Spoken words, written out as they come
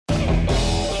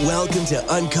Welcome to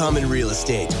Uncommon Real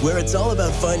Estate, where it's all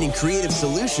about finding creative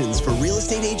solutions for real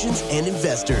estate agents and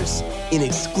investors. In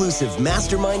exclusive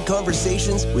mastermind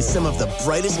conversations with some of the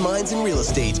brightest minds in real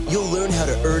estate, you'll learn how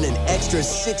to earn an extra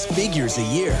 6 figures a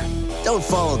year. Don't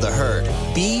follow the herd.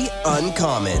 Be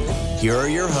uncommon. Here are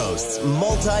your hosts,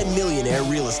 multi-millionaire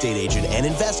real estate agent and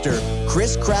investor,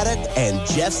 Chris Craddock and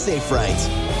Jeff Safright.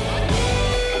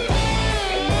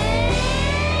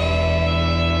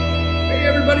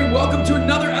 Everybody, welcome to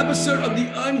another episode of the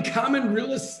Uncommon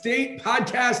Real Estate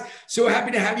Podcast. So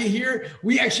happy to have you here.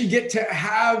 We actually get to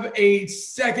have a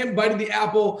second bite of the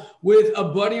apple with a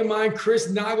buddy of mine,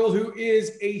 Chris Naugle, who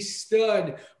is a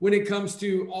stud when it comes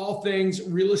to all things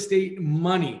real estate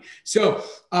money. So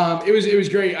it was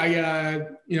great.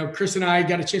 Chris and I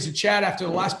got a chance to chat after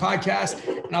the last podcast,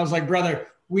 and I was like, brother,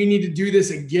 we need to do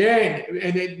this again.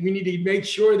 And we need to make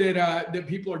sure that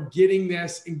people are getting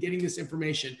this and getting this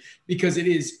information, because it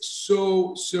is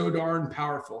so darn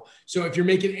powerful. So if you're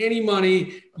making any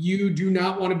money, you do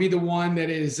not want to be the one that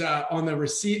is on the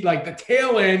receipt, like the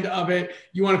tail end of it.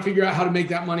 You want to figure out how to make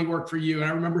that money work for you. And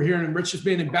I remember hearing in Richest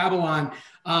Man in Babylon,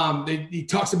 he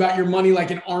talks about your money like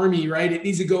an army, right? It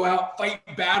needs to go out, fight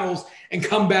battles, and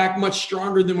come back much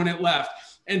stronger than when it left.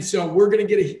 And so we're going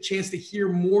to get a chance to hear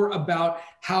more about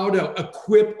how to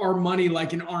equip our money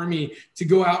like an army to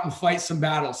go out and fight some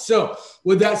battles. So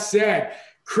with that said,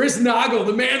 Chris Naugle,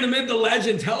 the man, the myth, the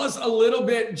legend, tell us a little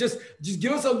bit, just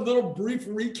give us a little brief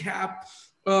recap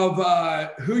of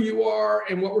who you are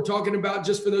and what we're talking about,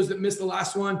 just for those that missed the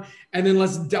last one. And then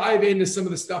let's dive into some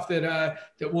of the stuff that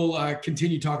we'll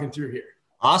continue talking through here.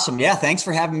 Awesome. Yeah. Thanks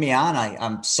for having me on.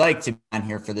 I'm psyched to be on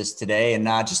here for this today. And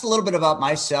just a little bit about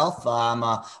myself. I'm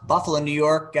a Buffalo, New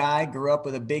York guy, grew up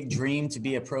with a big dream to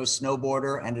be a pro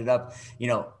snowboarder, ended up,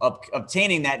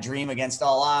 obtaining that dream against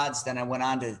all odds. Then I went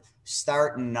on to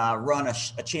start and run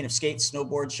a chain of skate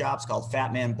snowboard shops called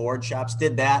Fat Man Board Shops.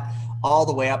 Did that all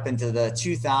the way up into the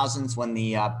 2000s when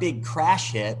the big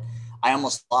crash hit. I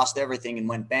almost lost everything and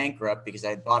went bankrupt because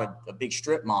I had bought a big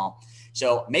strip mall.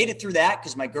 So made it through that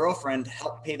because my girlfriend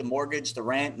helped pay the mortgage, the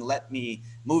rent, and let me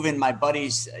move in my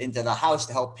buddies into the house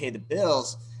to help pay the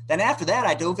bills. Then after that,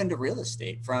 I dove into real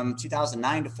estate from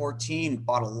 2009 to 14,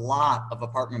 bought a lot of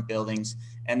apartment buildings.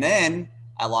 And then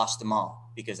I lost them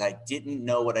all because I didn't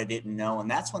know what I didn't know.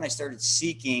 And that's when I started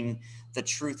seeking the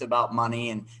truth about money.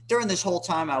 And during this whole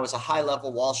time, I was a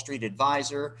high-level Wall Street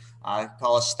advisor.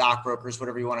 Call us stockbrokers,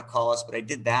 whatever you want to call us. But I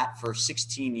did that for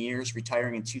 16 years,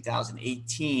 retiring in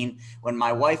 2018 when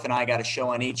my wife and I got a show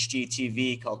on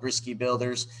HGTV called Risky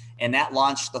Builders. And that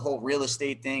launched the whole real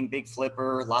estate thing, big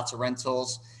flipper, lots of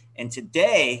rentals. And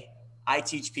today, I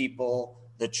teach people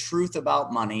the truth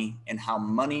about money and how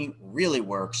money really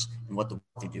works and what to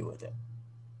do with it.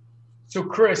 So,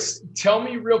 Chris, tell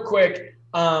me real quick,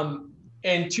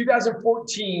 in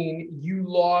 2014, you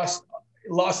lost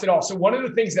it all. So one of the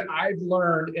things that I've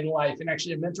learned in life, and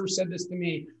actually a mentor said this to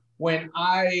me when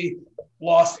I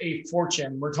lost a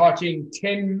fortune, we're talking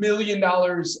 $10 million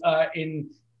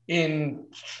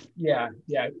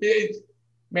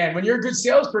man, when you're a good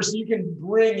salesperson, you can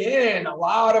bring in a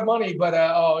lot of money, but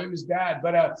it was bad.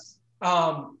 But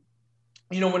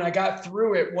when I got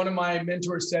through it, one of my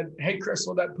mentors said, "Hey, Chris,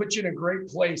 well, that puts you in a great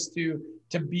place to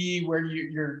be where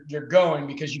you're going,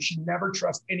 because you should never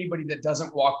trust anybody that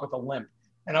doesn't walk with a limp."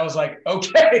 And I was like,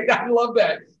 okay, I love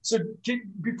that. So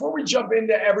before we jump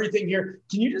into everything here,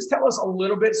 can you just tell us a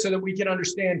little bit so that we can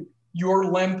understand your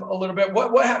limp a little bit?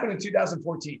 What happened in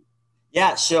 2014?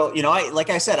 Yeah. So, like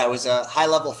I said, I was a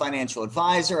high-level financial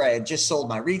advisor. I had just sold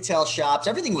my retail shops.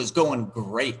 Everything was going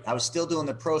great. I was still doing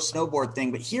the pro snowboard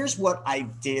thing, but here's what I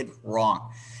did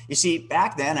wrong. You see,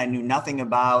 back then I knew nothing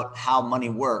about how money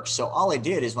works. So all I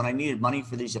did is when I needed money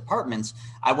for these apartments,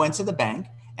 I went to the bank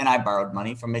and I borrowed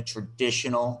money from a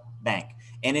traditional bank.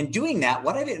 And in doing that,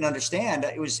 what I didn't understand,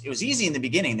 it was easy in the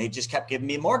beginning. They just kept giving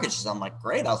me mortgages. I'm like,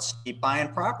 great, I'll keep buying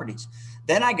properties.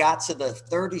 Then I got to the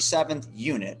 37th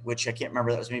unit, which I can't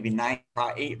remember, that was maybe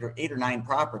eight or nine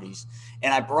properties.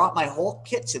 And I brought my whole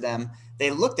kit to them. They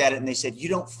looked at it and they said, you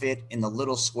don't fit in the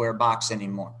little square box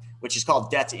anymore, which is called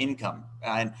debt to income.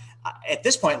 And at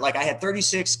this point, like I had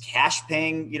 36 cash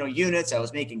paying, units. I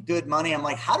was making good money. I'm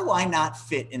like, how do I not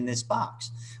fit in this box?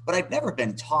 But I've never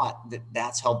been taught that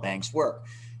that's how banks work.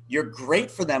 You're great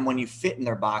for them when you fit in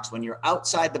their box. When you're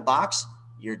outside the box,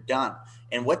 you're done.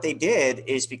 And what they did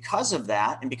is, because of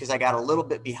that, and because I got a little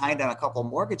bit behind on a couple of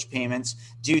mortgage payments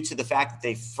due to the fact that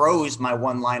they froze my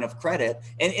one line of credit.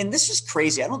 And this is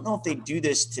crazy. I don't know if they do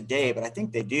this today, but I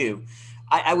think they do.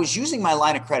 I was using my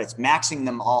line of credits, maxing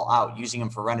them all out, using them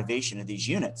for renovation of these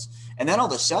units. And then all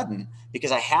of a sudden,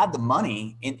 because I had the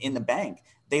money in the bank,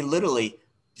 they literally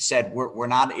said, we're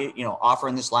not,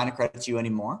 offering this line of credit to you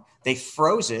anymore. They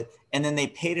froze it, and then they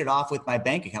paid it off with my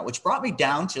bank account, which brought me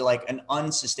down to like an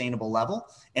unsustainable level.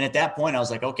 And at that point I was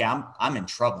like, okay, I'm in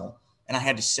trouble. And I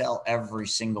had to sell every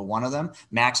single one of them,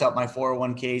 max out my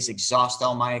 401ks, exhaust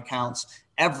all my accounts.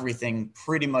 Everything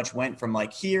pretty much went from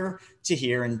like here to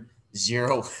here and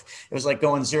zero. It was like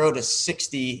going 0 to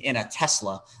 60 in a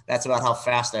Tesla. That's about how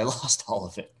fast I lost all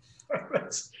of it.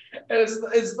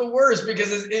 It's the worst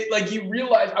because it's like you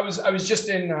realize I was just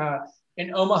in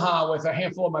Omaha with a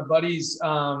handful of my buddies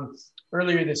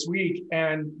earlier this week,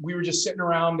 and we were just sitting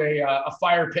around a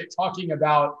fire pit talking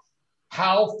about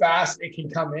how fast it can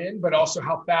come in, but also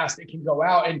how fast it can go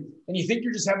out. And you think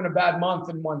you're just having a bad month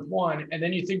in month one, and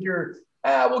then you think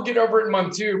we'll get over it in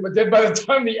month two. But then by the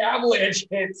time the avalanche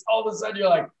hits, all of a sudden you're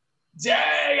like,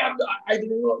 dang,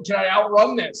 can I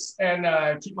outrun this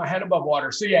and keep my head above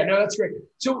water? So yeah, no, that's great.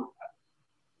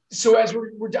 So as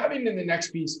we're diving into the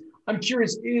next piece, I'm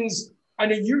curious, I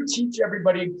know you teach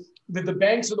everybody that the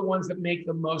banks are the ones that make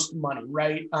the most money,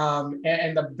 right?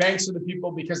 And the banks are the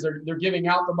people, because they're giving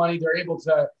out the money, they're able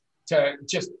to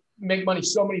just make money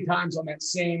so many times on that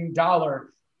same dollar.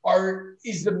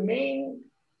 Is the main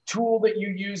tool that you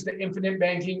use the infinite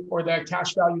banking or the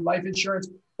cash value life insurance,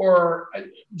 or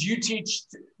do you teach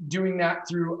doing that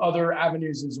through other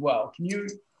avenues as well? Can you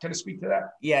kind of speak to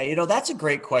that? Yeah, that's a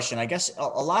great question. I guess a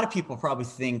lot of people probably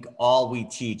think all we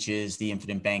teach is the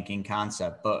infinite banking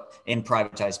concept, but in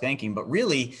privatized banking, but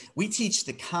really we teach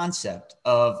the concept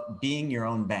of being your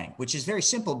own bank, which is very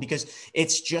simple because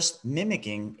it's just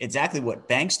mimicking exactly what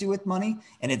banks do with money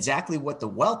and exactly what the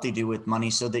wealthy do with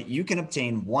money, so that you can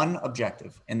obtain one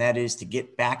objective, and that is to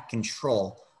get back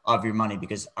control of your money.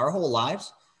 Because our whole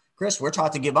lives, Chris, we're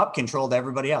taught to give up control to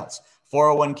everybody else.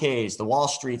 401ks, the Wall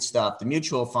Street stuff, the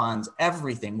mutual funds,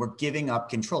 everything. We're giving up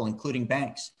control, including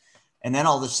banks. And then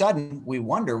all of a sudden we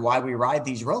wonder why we ride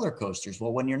these roller coasters.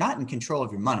 Well, when you're not in control of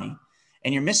your money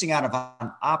and you're missing out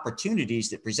on opportunities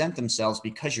that present themselves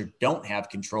because you don't have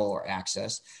control or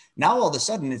access, now all of a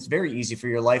sudden it's very easy for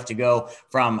your life to go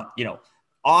from,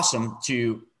 awesome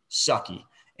to sucky.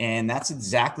 And that's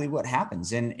exactly what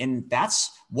happens. And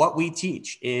that's what we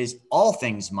teach, is all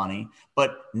things money,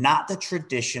 but not the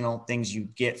traditional things you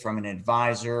get from an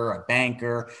advisor, a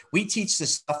banker. We teach the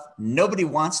stuff nobody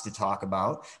wants to talk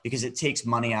about because it takes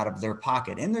money out of their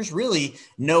pocket. And there's really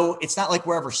it's not like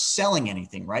we're ever selling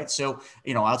anything, right? So,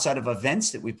 outside of events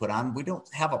that we put on, we don't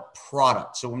have a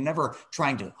product. So we're never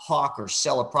trying to hawk or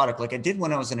sell a product. Like I did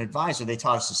when I was an advisor, they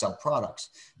taught us to sell products.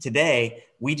 Today,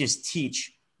 we just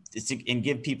teach and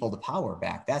give people the power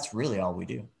back. That's really all we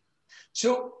do.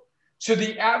 So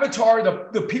the avatar,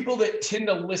 the people that tend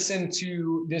to listen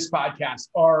to this podcast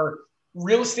are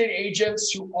real estate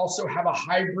agents who also have a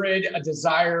hybrid, a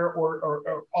desire,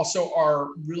 or also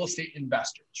are real estate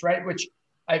investors, right? Which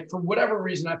for whatever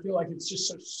reason, I feel like it's just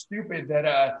so stupid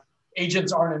that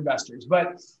agents aren't investors.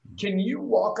 But can you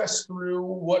walk us through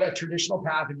what a traditional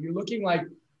path, if you're looking like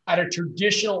at a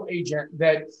traditional agent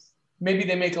that maybe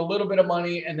they make a little bit of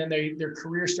money and then their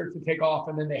career starts to take off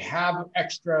and then they have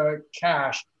extra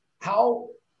cash. How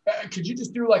could you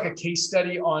just do like a case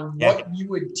study on what you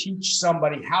would teach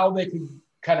somebody, how they can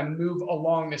kind of move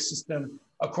along the system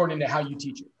according to how you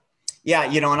teach it? Yeah,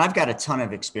 and I've got a ton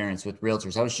of experience with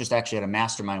realtors. I was just actually at a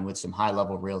mastermind with some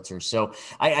high-level realtors. So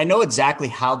I know exactly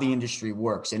how the industry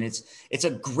works. And it's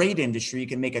a great industry. You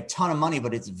can make a ton of money,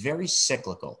 but it's very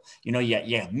cyclical. You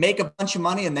make a bunch of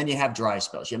money and then you have dry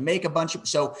spells.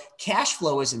 So cash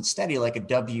flow isn't steady like a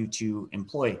W-2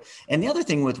 employee. And the other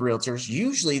thing with realtors,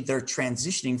 usually they're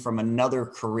transitioning from another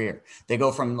career. They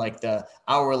go from like the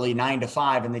hourly 9 to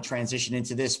 5 and they transition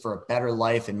into this for a better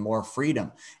life and more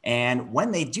freedom. And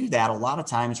when they do that, a lot of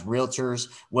times realtors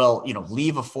will,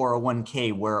 leave a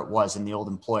 401k where it was in the old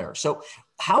employer. So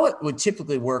how it would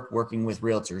typically work working with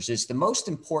realtors is the most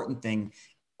important thing.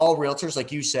 All realtors,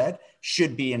 like you said,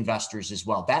 should be investors as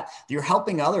well. That you're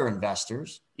helping other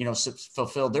investors,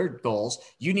 fulfill their goals.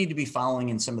 You need to be following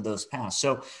in some of those paths.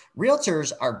 So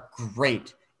realtors are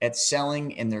great at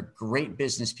selling and they're great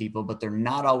business people, but they're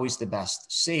not always the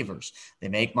best savers. They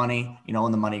make money, and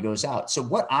the money goes out. So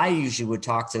what I usually would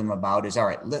talk to them about is, all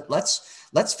right,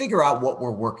 let's figure out what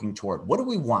we're working toward. What do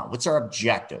we want? What's our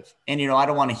objective? And, I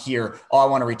don't want to hear, I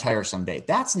want to retire someday.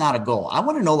 That's not a goal. I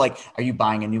want to know, are you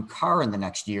buying a new car in the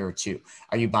next year or two?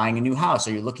 Are you buying a new house?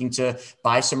 Are you looking to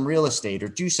buy some real estate or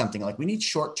do something? We need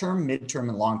short-term, mid-term,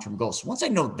 and long-term goals. So once I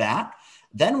know that,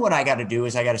 then what I got to do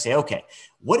is I got to say, okay,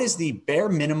 what is the bare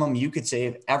minimum you could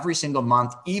save every single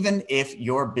month, even if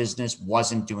your business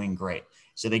wasn't doing great?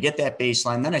 So they get that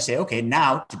baseline. Then I say, okay,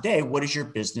 now today, what does your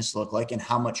business look like and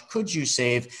how much could you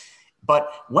save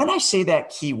But when I say that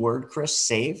keyword, Chris,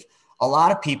 save, a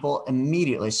lot of people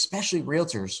immediately, especially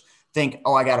realtors, think,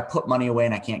 oh, I got to put money away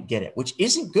and I can't get it, which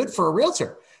isn't good for a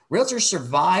realtor. Realtors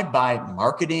survive by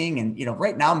marketing. And,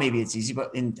 right now, maybe it's easy,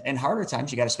 but in harder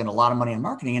times, you got to spend a lot of money on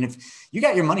marketing. And if you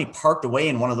got your money parked away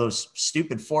in one of those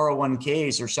stupid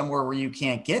 401ks or somewhere where you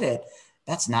can't get it,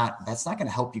 that's not going to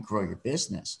help you grow your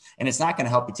business. And it's not going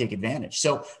to help you take advantage.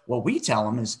 So what we tell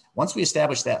them is once we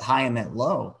establish that high and that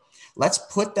low, let's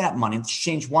put that money, let's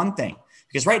change one thing.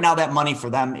 Because right now that money for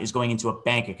them is going into a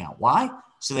bank account. Why?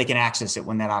 So they can access it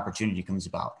when that opportunity comes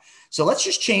about. So let's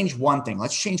just change one thing.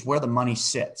 Let's change where the money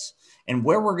sits. And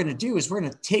where we're going to do is we're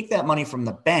going to take that money from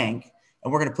the bank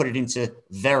and we're going to put it into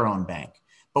their own bank.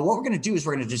 But what we're going to do is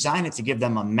we're going to design it to give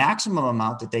them a maximum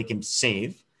amount that they can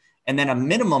save and then a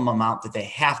minimum amount that they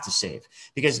have to save.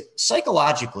 Because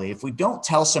psychologically, if we don't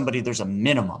tell somebody there's a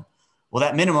minimum, well,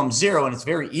 that minimum's zero and it's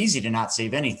very easy to not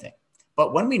save anything.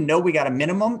 But when we know we got a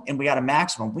minimum and we got a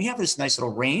maximum, we have this nice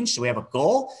little range. So we have a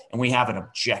goal and we have an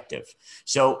objective.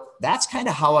 So that's kind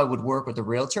of how I would work with the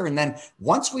realtor. And then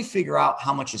once we figure out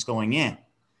how much is going in,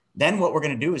 then what we're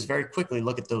going to do is very quickly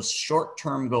look at those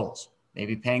short-term goals,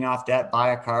 maybe paying off debt,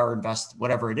 buy a car, invest,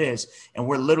 whatever it is. And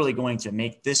we're literally going to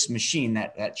make this machine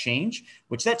that change,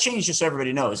 which that change, just so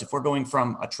everybody knows, if we're going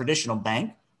from a traditional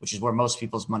bank, which is where most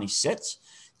people's money sits,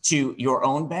 to your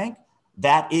own bank,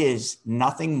 that is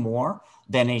nothing more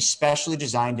than a specially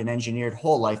designed and engineered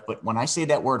whole life. But when I say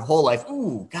that word whole life,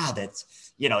 ooh, God,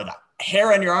 that's, the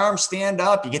hair on your arm stand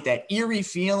up. You get that eerie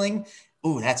feeling.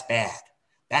 Ooh, that's bad.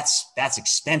 That's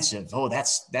expensive. Oh,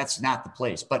 that's not the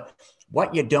place. But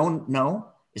what you don't know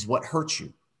is what hurts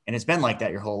you. And it's been like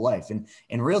that your whole life. And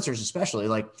realtors, especially,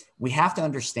 like, we have to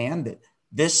understand that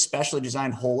this specially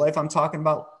designed whole life I'm talking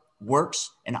about works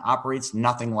and operates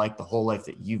nothing like the whole life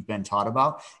that you've been taught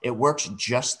about. It works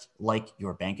just like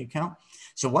your bank account.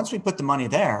 So once we put the money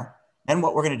there, then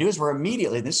what we're going to do is we're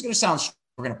going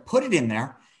to put it in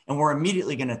there and we're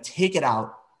immediately going to take it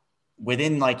out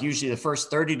within, like, usually the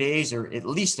first 30 days or at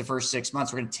least the first 6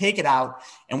 months. We're going to take it out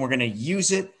and we're going to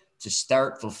use it to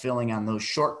start fulfilling on those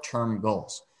short-term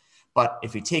goals. But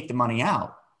if we take the money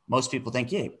out, most people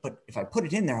think, yeah, but if I put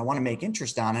it in there, I want to make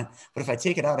interest on it. But if I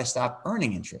take it out, I stop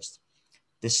earning interest.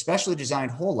 This specially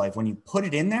designed whole life, when you put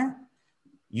it in there,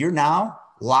 you're now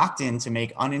locked in to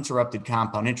make uninterrupted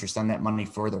compound interest on that money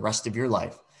for the rest of your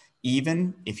life,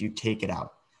 even if you take it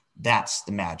out. That's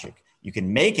the magic. You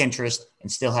can make interest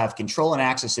and still have control and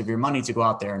access of your money to go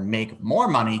out there and make more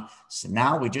money. So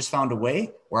now we just found a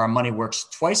way where our money works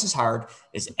twice as hard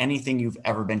as anything you've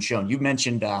ever been shown. You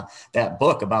mentioned that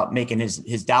book about making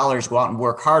his dollars go out and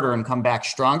work harder and come back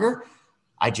stronger.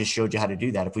 I just showed you how to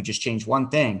do that. If we just change one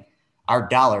thing, our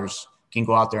dollars can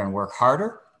go out there and work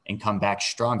harder and come back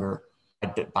stronger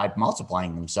by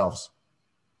multiplying themselves.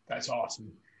 That's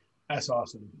awesome. That's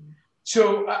awesome.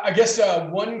 So I guess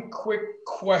one quick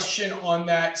question on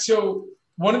that. So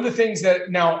one of the things that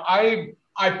now I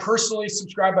personally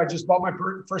subscribe, I just bought my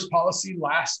first policy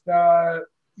last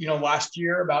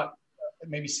year, about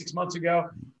maybe 6 months ago.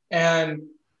 And,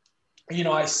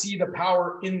 I see the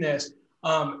power in this.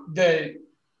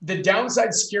 The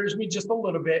downside scares me just a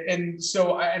little bit. And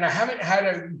so, I haven't had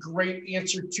a great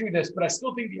answer to this, but I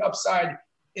still think the upside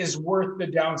is worth the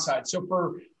downside. So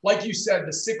for, like you said,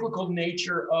 the cyclical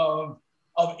nature of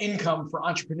income for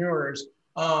entrepreneurs,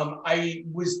 I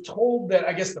was told that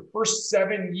I guess the first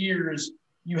 7 years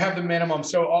you have the minimum.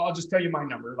 So I'll just tell you my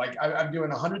number. Like I'm doing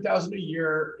 100,000 a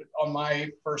year on my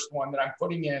first one that I'm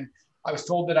putting in. I was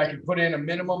told that I could put in a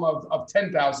minimum of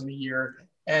 10,000 a year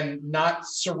and not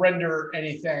surrender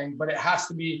anything, but it has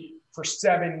to be for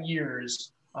 7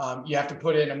 years. You have to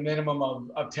put in a minimum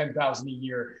of 10,000 a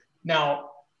year. Now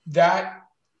that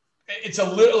it's a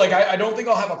little like, I don't think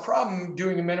I'll have a problem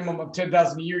doing a minimum of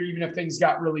 10,000 a year, even if things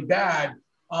got really bad.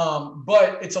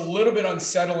 But it's a little bit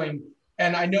unsettling.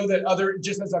 And I know that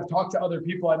just as I've talked to other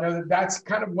people, I know that that's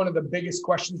kind of one of the biggest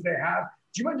questions they have.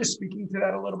 Do you mind just speaking to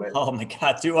that a little bit? Oh my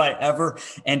God, do I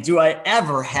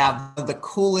ever have the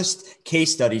coolest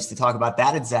case studies to talk about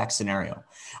that exact scenario?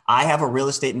 I have a real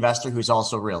estate investor who's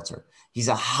also a realtor. He's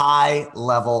a high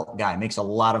level guy, makes a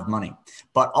lot of money,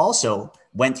 but also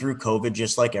went through COVID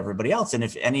just like everybody else. And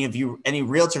if any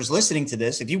realtors listening to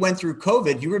this, if you went through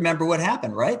COVID, you remember what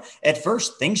happened, right? At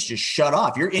first, things just shut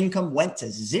off. Your income went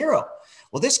to zero.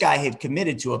 Well, this guy had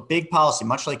committed to a big policy,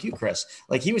 much like you, Chris.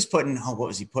 Like he was putting, what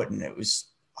was he putting? It was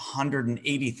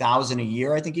 180,000 a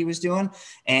year, I think he was doing.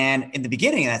 And in the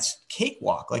beginning, that's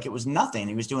cakewalk. Like it was nothing.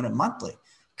 He was doing it monthly.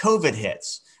 COVID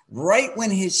hits right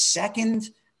when his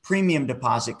second premium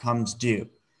deposit comes due.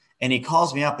 And he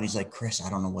calls me up and he's like, Chris, I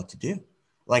don't know what to do.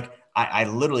 Like I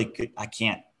literally I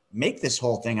can't make this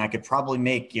whole thing. I could probably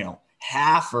make,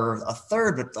 half or a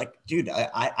third, but like, dude,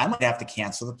 I might have to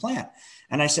cancel the plan.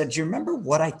 And I said, do you remember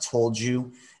what I told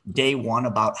you day one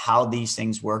about how these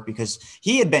things work? Because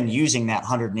he had been using that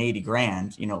 180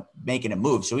 grand, making a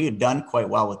move. So he had done quite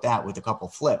well with that with a couple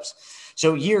flips.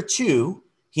 So year two,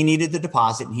 he needed the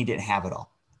deposit and he didn't have it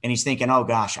all. And he's thinking, oh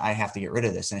gosh, I have to get rid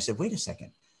of this. And I said, wait a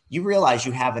second, you realize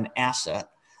you have an asset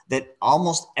that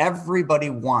almost everybody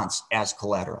wants as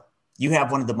collateral. You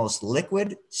have one of the most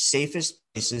liquid, safest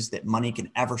places that money can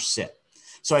ever sit.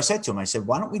 So I said to him,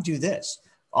 why don't we do this?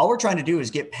 All we're trying to do is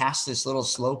get past this little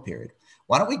slow period.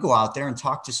 Why don't we go out there and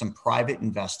talk to some private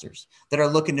investors that are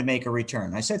looking to make a return?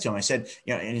 And I said to him,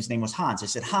 and his name was Hans. I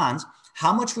said, Hans,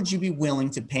 how much would you be willing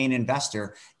to pay an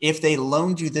investor if they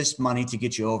loaned you this money to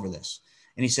get you over this?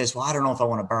 And he says, well, I don't know if I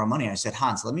want to borrow money. I said,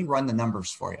 Hans, let me run the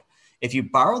numbers for you. If you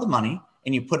borrow the money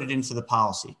and you put it into the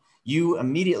policy, you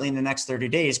immediately in the next 30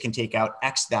 days can take out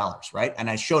X dollars, right? And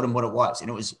I showed him what it was. And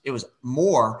it was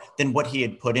more than what he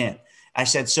had put in. I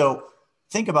said, so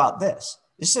think about this.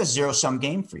 This is a zero-sum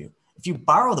game for you. If you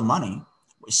borrow the money,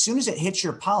 as soon as it hits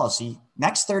your policy,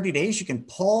 next 30 days, you can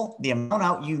pull the amount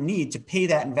out you need to pay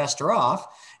that investor off.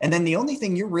 And then the only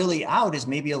thing you're really out is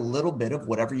maybe a little bit of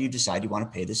whatever you decide you want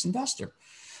to pay this investor.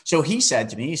 So he said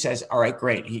to me, he says, all right,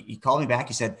 great. He called me back.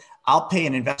 He said, I'll pay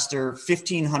an investor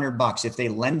 $1,500 if they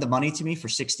lend the money to me for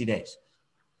 60 days.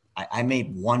 I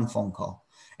made one phone call.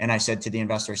 And I said to the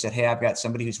investor, I said, hey, I've got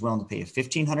somebody who's willing to pay you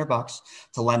 $1,500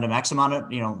 to lend them X amount of,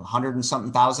 $100 and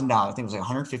something thousand. I think it was like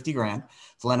 150 grand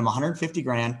to lend them 150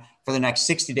 grand for the next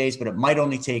 60 days, but it might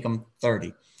only take them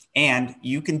 30. And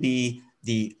you can be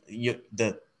the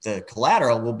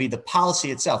collateral will be the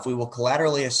policy itself. We will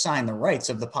collaterally assign the rights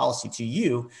of the policy to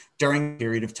you during a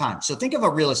period of time. So think of a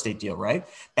real estate deal, right?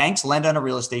 Banks lend on a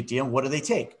real estate deal. What do they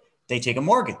take? They take a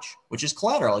mortgage, which is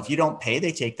collateral. If you don't pay,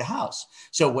 they take the house.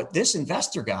 So what this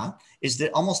investor got is the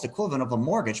almost equivalent of a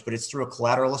mortgage, but it's through a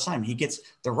collateral assignment. He gets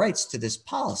the rights to this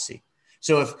policy.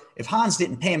 So if Hans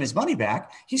didn't pay him his money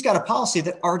back, he's got a policy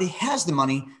that already has the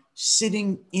money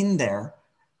sitting in there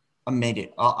already,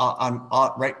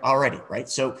 right?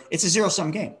 So it's a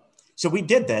zero-sum game. So we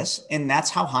did this, and that's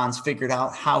how Hans figured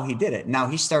out how he did it. Now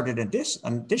he started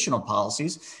additional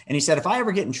policies, and he said, if I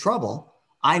ever get in trouble,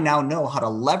 I now know how to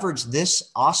leverage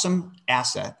this awesome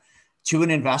asset to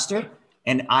an investor,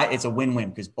 and it's a win-win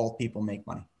because both people make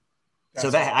money.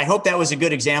 That's I hope that was a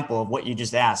good example of what you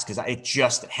just asked, because it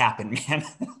just happened, man.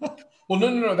 Well,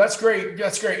 no, that's great.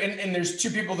 That's great. And there's two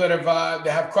people that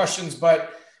have questions,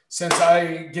 but since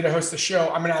I get to host the show,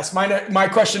 I'm going to ask my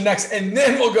question next, and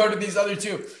then we'll go to these other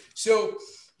two. So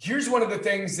here's one of the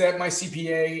things that my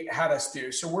CPA had us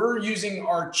do. So we're using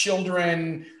our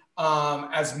children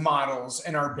as models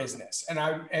in our business,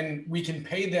 and we can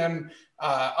pay them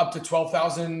up to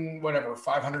 $12,000, whatever,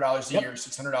 $500 a year,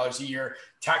 $600 a year,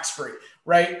 tax-free,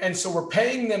 right? And so we're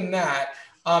paying them that.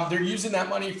 They're using that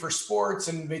money for sports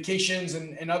and vacations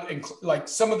and like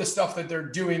some of the stuff that they're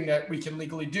doing that we can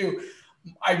legally do.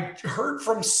 I heard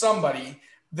from somebody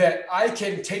that I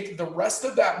can take the rest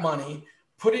of that money,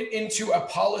 put it into a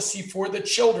policy for the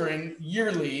children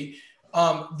yearly,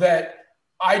 that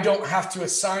I don't have to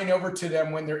assign over to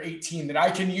them when they're 18, that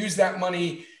I can use that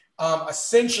money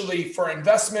essentially for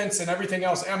investments and everything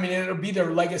else. I mean, it'll be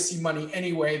their legacy money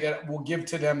anyway that we'll give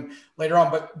to them later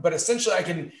on. But essentially I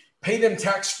can pay them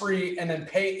tax-free and then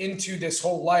pay into this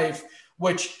whole life,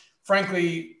 which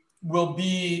frankly will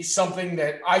be something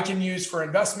that I can use for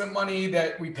investment money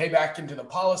that we pay back into the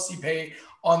policy, pay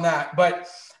on that. But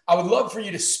I would love for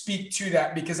you to speak to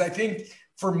that, because I think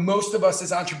for most of us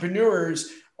as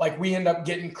entrepreneurs, like we end up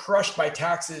getting crushed by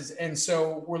taxes. And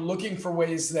so we're looking for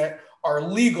ways that are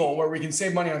legal where we can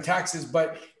save money on taxes.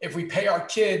 But if we pay our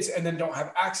kids and then don't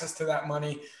have access to that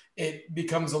money, it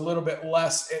becomes a little bit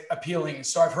less appealing.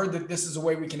 So I've heard that this is a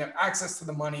way we can have access to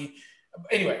the money.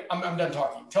 Anyway, I'm done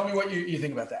talking. Tell me what you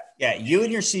think about that. Yeah, you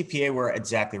and your CPA were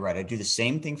exactly right. I do the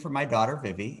same thing for my daughter,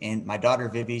 Vivi, and my daughter,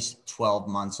 Vivi's 12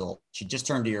 months old. She just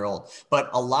turned a year old. But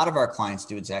a lot of our clients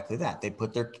do exactly that. They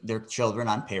put their children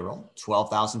on payroll,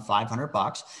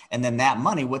 $12,500. And then that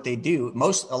money, what they do,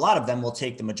 a lot of them will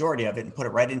take the majority of it and put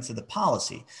it right into the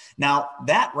policy. Now,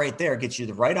 that right there gets you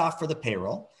the write-off for the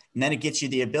payroll. And then it gets you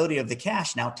the ability of the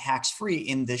cash now tax-free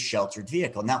in this sheltered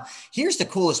vehicle. Now, here's the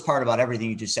coolest part about everything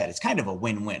you just said. It's kind of a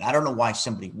win-win. I don't know why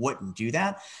somebody wouldn't do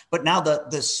that. But now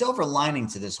the silver lining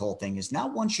to this whole thing is now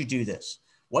once you do this,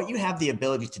 what you have the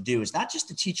ability to do is not just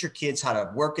to teach your kids how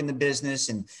to work in the business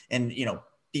and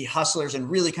be hustlers and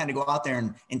really kind of go out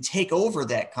there and take over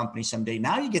that company someday.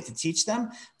 Now you get to teach them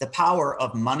the power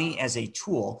of money as a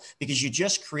tool, because you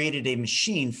just created a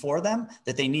machine for them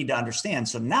that they need to understand.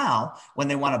 So now when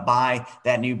they want to buy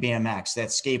that new BMX, that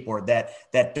skateboard,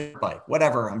 that dirt bike,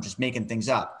 whatever, I'm just making things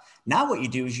up. Now what you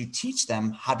do is you teach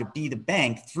them how to be the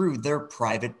bank through their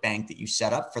private bank that you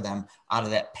set up for them out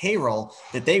of that payroll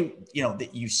that that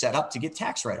you set up to get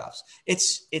tax write-offs.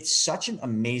 It's such an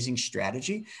amazing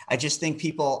strategy. I just think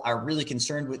people are really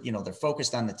concerned with, they're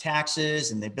focused on the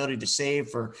taxes and the ability to save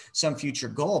for some future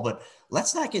goal, but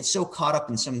let's not get so caught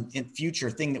up in some future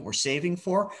thing that we're saving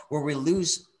for, where we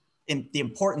lose the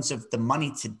importance of the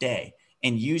money today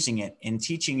and using it and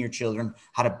teaching your children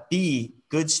how to be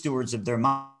good stewards of their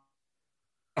money.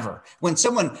 When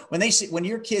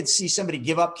your kids see somebody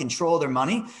give up control of their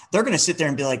money, they're going to sit there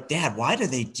and be like, Dad, why do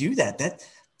they do that?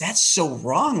 That's so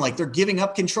wrong. Like, they're giving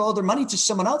up control of their money to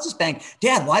someone else's bank.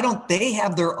 Dad, why don't they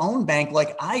have their own bank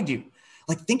like I do?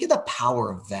 Like, think of the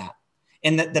power of that.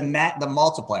 And the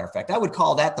multiplier effect. I would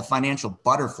call that the financial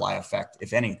butterfly effect,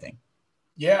 if anything.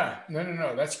 Yeah,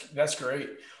 no. That's great.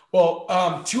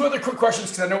 Well, two other quick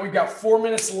questions, because I know we've got 4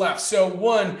 minutes left. So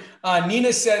one,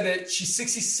 Nina said that she's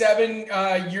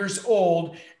 67 years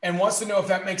old and wants to know if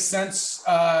that makes sense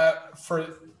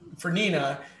for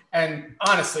Nina. And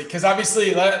honestly, because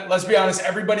obviously, let's be honest,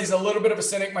 everybody's a little bit of a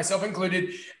cynic, myself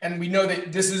included, and we know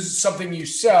that this is something you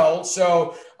sell.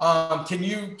 So can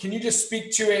you just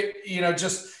speak to it?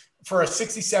 Just for a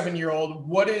 67-year-old,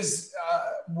 what is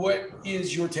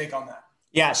your take on that?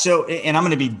 Yeah. So, and I'm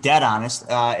going to be dead honest.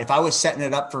 If I was setting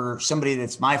it up for somebody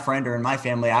that's my friend or in my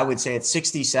family, I would say at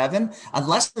 67,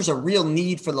 unless there's a real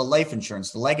need for the life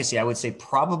insurance, the legacy, I would say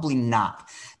probably not.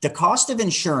 The cost of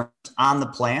insurance on the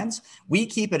plans, we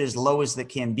keep it as low as it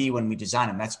can be when we design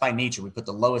them. That's by nature. We put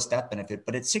the lowest death benefit,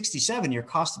 but at 67, your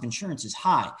cost of insurance is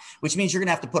high, which means you're going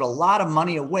to have to put a lot of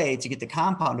money away to get the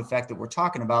compound effect that we're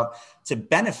talking about to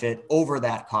benefit over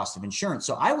that cost of insurance.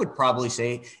 So I would probably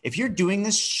say, if you're doing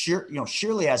this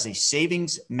surely as a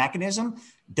savings mechanism,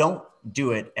 don't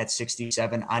do it at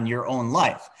 67 on your own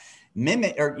life.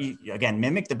 Mimic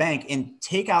the bank and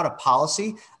take out a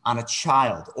policy on a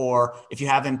child, or if you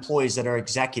have employees that are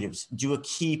executives, do a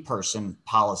key person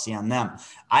policy on them.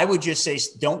 I would just say,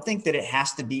 don't think that it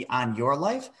has to be on your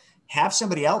life. Have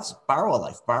somebody else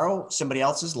borrow somebody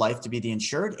else's life to be the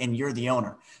insured, and you're the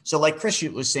owner. So like Chris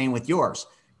was saying with yours,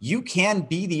 you can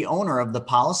be the owner of the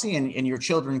policy and your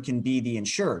children can be the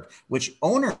insured, which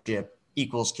ownership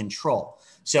equals control.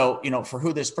 So, for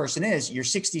who this person is, you're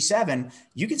 67,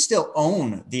 you can still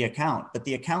own the account, but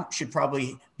the account should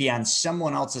probably be on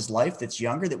someone else's life that's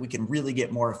younger, that we can really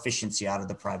get more efficiency out of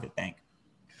the private bank.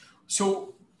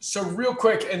 So real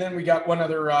quick, and then we got one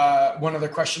other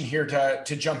question here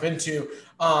to jump into.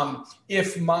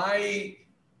 If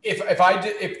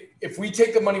we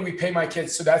take the money we pay my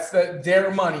kids, so that's their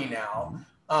money now,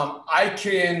 I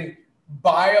can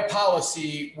buy a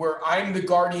policy where I'm the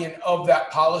guardian of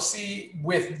that policy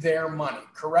with their money,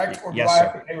 correct? Or do I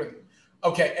have to pay with it?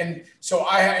 Okay. And so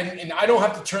I don't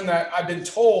have to turn that. I've been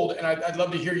told, and I'd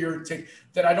love to hear your take,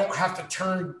 that I don't have to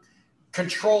turn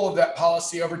control of that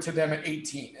policy over to them at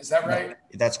 18. Is that right? No,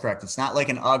 that's correct. It's not like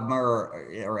an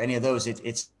UGMA or any of those.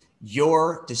 It's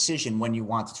your decision when you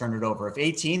want to turn it over. If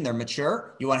 18, they're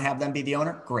mature, you want to have them be the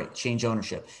owner, great, change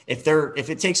ownership. If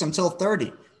it takes them till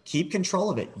 30, keep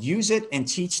control of it, use it, and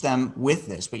teach them with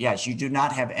this. But yes, you do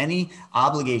not have any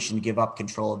obligation to give up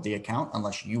control of the account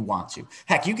unless you want to.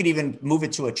 Heck, you could even move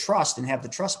it to a trust and have the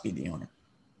trust be the owner.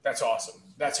 That's awesome.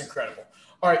 That's incredible.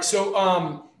 All right.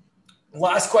 So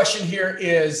last question here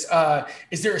is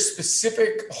there a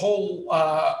specific whole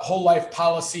life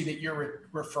policy that you're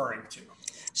referring to?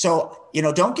 So,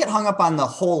 don't get hung up on the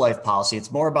whole life policy.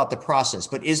 It's more about the process.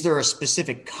 But is there a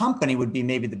specific company would be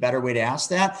maybe the better way to ask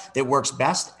that works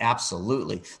best?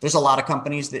 Absolutely. There's a lot of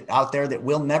companies out there that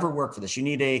will never work for this. You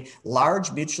need a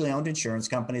large mutually owned insurance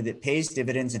company that pays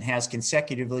dividends and has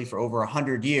consecutively for over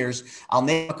 100 years. I'll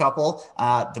name a couple.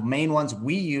 The main ones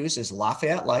we use is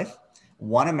Lafayette Life,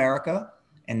 One America,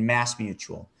 and Mass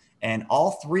Mutual. And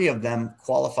all three of them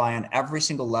qualify on every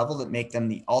single level that make them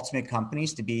the ultimate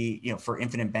companies to be, for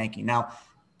infinite banking. Now,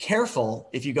 careful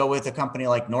if you go with a company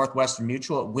like Northwestern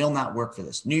Mutual, it will not work for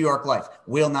this. New York Life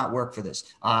will not work for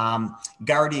this.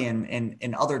 Guardian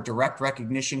and other direct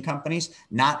recognition companies,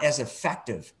 not as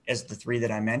effective as the three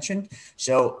that I mentioned.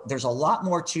 So there's a lot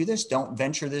more to this. Don't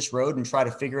venture this road and try to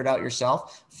figure it out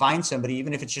yourself. Find somebody,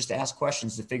 even if it's just to ask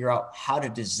questions, to figure out how to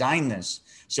design this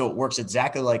so it works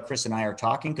exactly like Chris and I are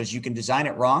talking, because you can design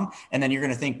it wrong, and then you're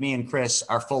going to think me and Chris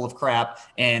are full of crap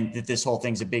and that this whole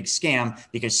thing's a big scam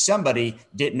because somebody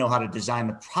didn't didn't know how to design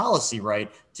the policy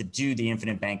right to do the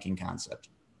infinite banking concept.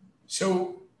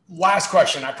 So last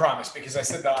question, I promise, because I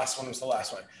said the last one was the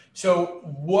last one. So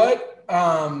what,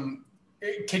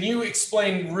 can you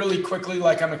explain really quickly,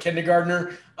 like I'm a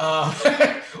kindergartner,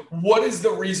 what is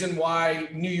the reason why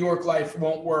New York Life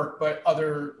won't work, but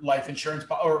other life insurance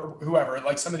or whoever,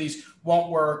 like some of these won't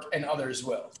work and others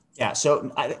will? Yeah. So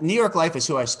New York Life is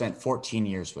who I spent 14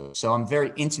 years with. So I'm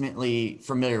very intimately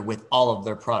familiar with all of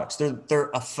their products. They're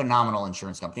a phenomenal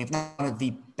insurance company, if not one of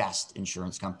the best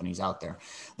insurance companies out there.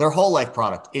 Their whole life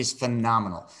product is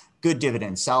phenomenal. Good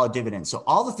dividends, solid dividends. So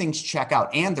all the things check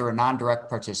out, and they're a non-direct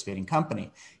participating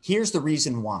company. Here's the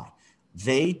reason why.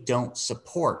 They don't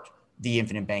support the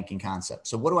infinite banking concept.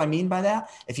 So what do I mean by that?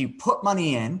 If you put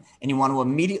money in and you want to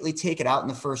immediately take it out in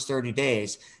the first 30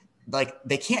 days, like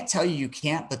they can't tell you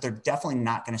can't, but they're definitely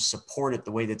not going to support it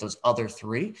the way that those other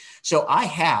three. So I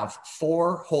have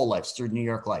 4 whole lives through New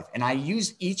York Life, and I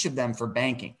use each of them for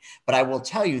banking. But I will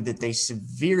tell you that they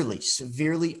severely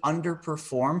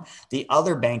underperform the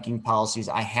other banking policies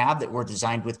I have that were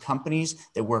designed with companies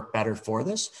that work better for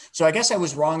this. So I guess I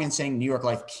was wrong in saying New York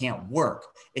Life can't work.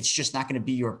 It's just not going to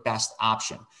be your best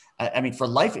option. I mean, for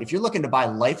life, if you're looking to buy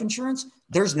life insurance,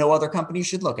 there's no other company you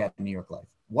should look at in New York Life.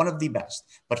 One of the best.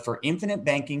 But for infinite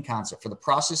banking concept, for the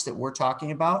process that we're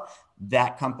talking about,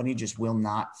 that company just will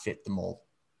not fit the mold.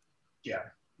 Yeah,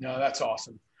 no, that's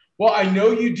awesome. Well, I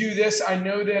know you do this. I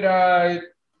know that,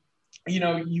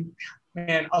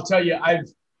 man, I'll tell you,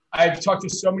 I've talked to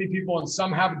so many people, and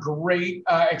some have great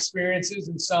experiences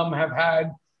and some have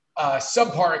had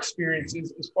subpar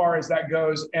experiences as far as that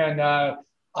goes. And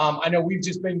I know we've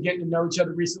just been getting to know each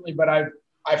other recently, but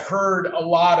I've heard a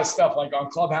lot of stuff like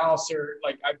on Clubhouse, or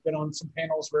like I've been on some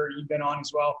panels where you've been on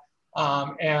as well.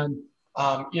 I'll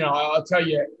tell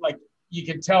you, like, you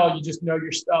can tell you just know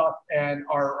your stuff and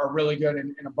are really good.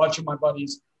 And a bunch of my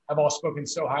buddies have all spoken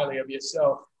so highly of you.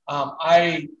 So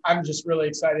I'm just really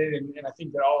excited. And I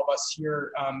think that all of us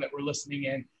here that we're listening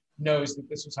in knows that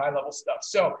this was high level stuff.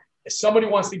 So if somebody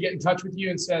wants to get in touch with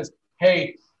you and says,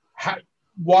 hey,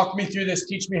 walk me through this,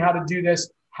 teach me how to do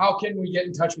this, how can we get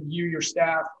in touch with you, your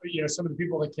staff, some of the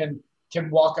people that can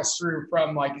walk us through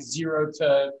from like 0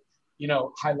 to,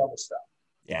 high level stuff?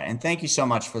 Yeah. And thank you so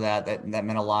much for that. That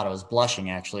meant a lot. I was blushing,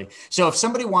 actually. So if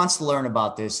somebody wants to learn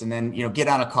about this and then, get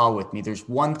on a call with me, there's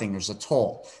one thing, there's a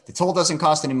toll. The toll doesn't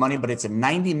cost any money, but it's a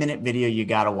 90-minute video you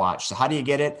got to watch. So how do you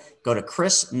get it? Go to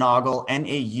Chris Naugle,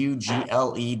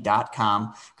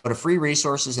 Naugle.com, go to free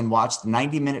resources and watch the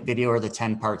 90-minute video or the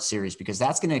 10-part series, because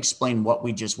that's going to explain what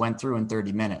we just went through in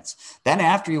 30 minutes. Then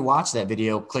after you watch that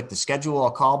video, click the schedule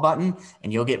a call button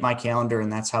and you'll get my calendar,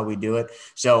 and that's how we do it.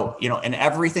 So, and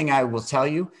everything I will tell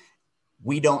you,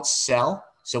 we don't sell.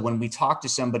 So when we talk to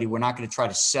somebody, we're not going to try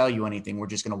to sell you anything. We're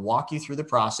just going to walk you through the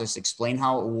process, explain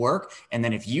how it will work. And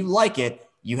then if you like it,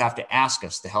 you have to ask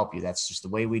us to help you. That's just the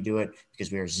way we do it,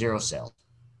 because we are 0 sales.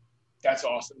 That's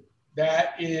awesome.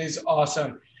 That is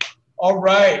awesome. All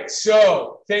right.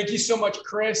 So thank you so much,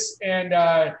 Chris. And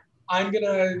I'm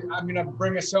gonna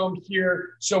bring us home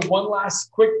here. So one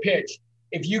last quick pitch.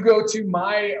 If you go to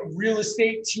my real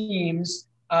estate team's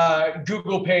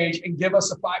Google page and give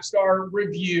us a 5-star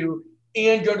review,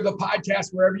 and go to the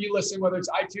podcast wherever you listen, whether it's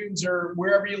iTunes or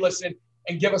wherever you listen,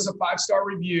 and give us a 5-star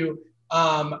review,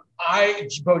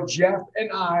 both Jeff and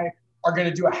I are going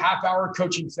to do a half-hour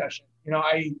coaching session.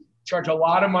 I charge a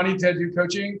lot of money to do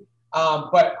coaching,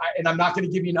 but I'm not going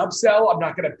to give you an upsell. I'm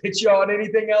not going to pitch you on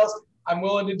anything else. I'm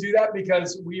willing to do that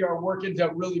because we are working to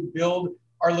really build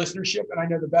our listenership, and I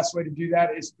know the best way to do that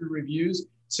is through reviews.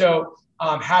 So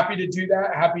I'm happy to do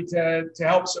that, happy to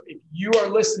help. So if you are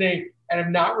listening and have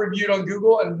not reviewed on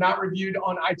Google and have not reviewed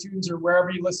on iTunes or wherever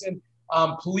you listen,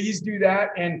 please do that.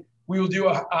 And we will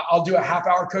I'll do a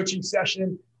half-hour coaching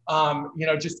session,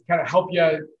 just to kind of help you.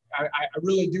 I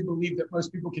really do believe that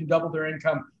most people can double their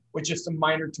income with just some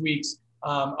minor tweaks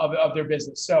of their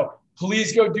business. So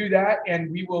please go do that,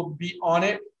 and we will be on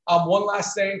it. One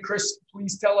last thing, Chris,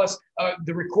 please tell us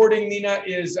the recording, Nina,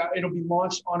 it'll be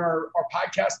launched on our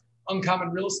podcast, Uncommon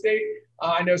Real Estate.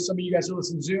 I know some of you guys are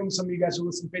listening to Zoom, some of you guys are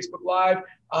listening to Facebook Live,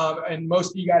 and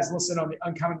most of you guys listen on the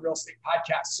Uncommon Real Estate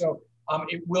podcast. So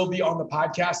it will be on the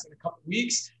podcast in a couple of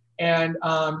weeks. And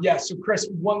so Chris,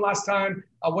 one last time,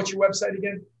 what's your website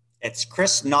again? It's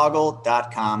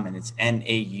chrisnaugle.com, and it's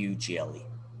Naugle.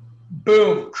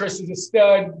 Boom. Chris is a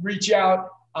stud. Reach out.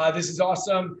 This is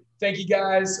awesome. Thank you,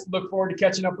 guys. Look forward to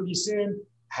catching up with you soon.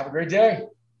 Have a great day.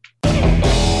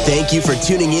 Thank you for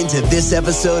tuning in to this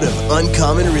episode of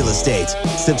Uncommon Real Estate.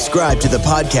 Subscribe to the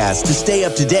podcast to stay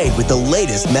up to date with the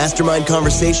latest mastermind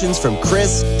conversations from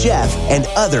Chris, Jeff, and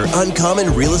other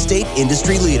uncommon real estate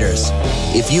industry leaders.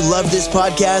 If you love this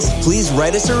podcast, please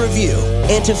write us a review.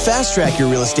 And to fast track your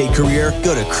real estate career,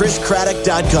 go to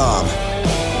chriscraddock.com.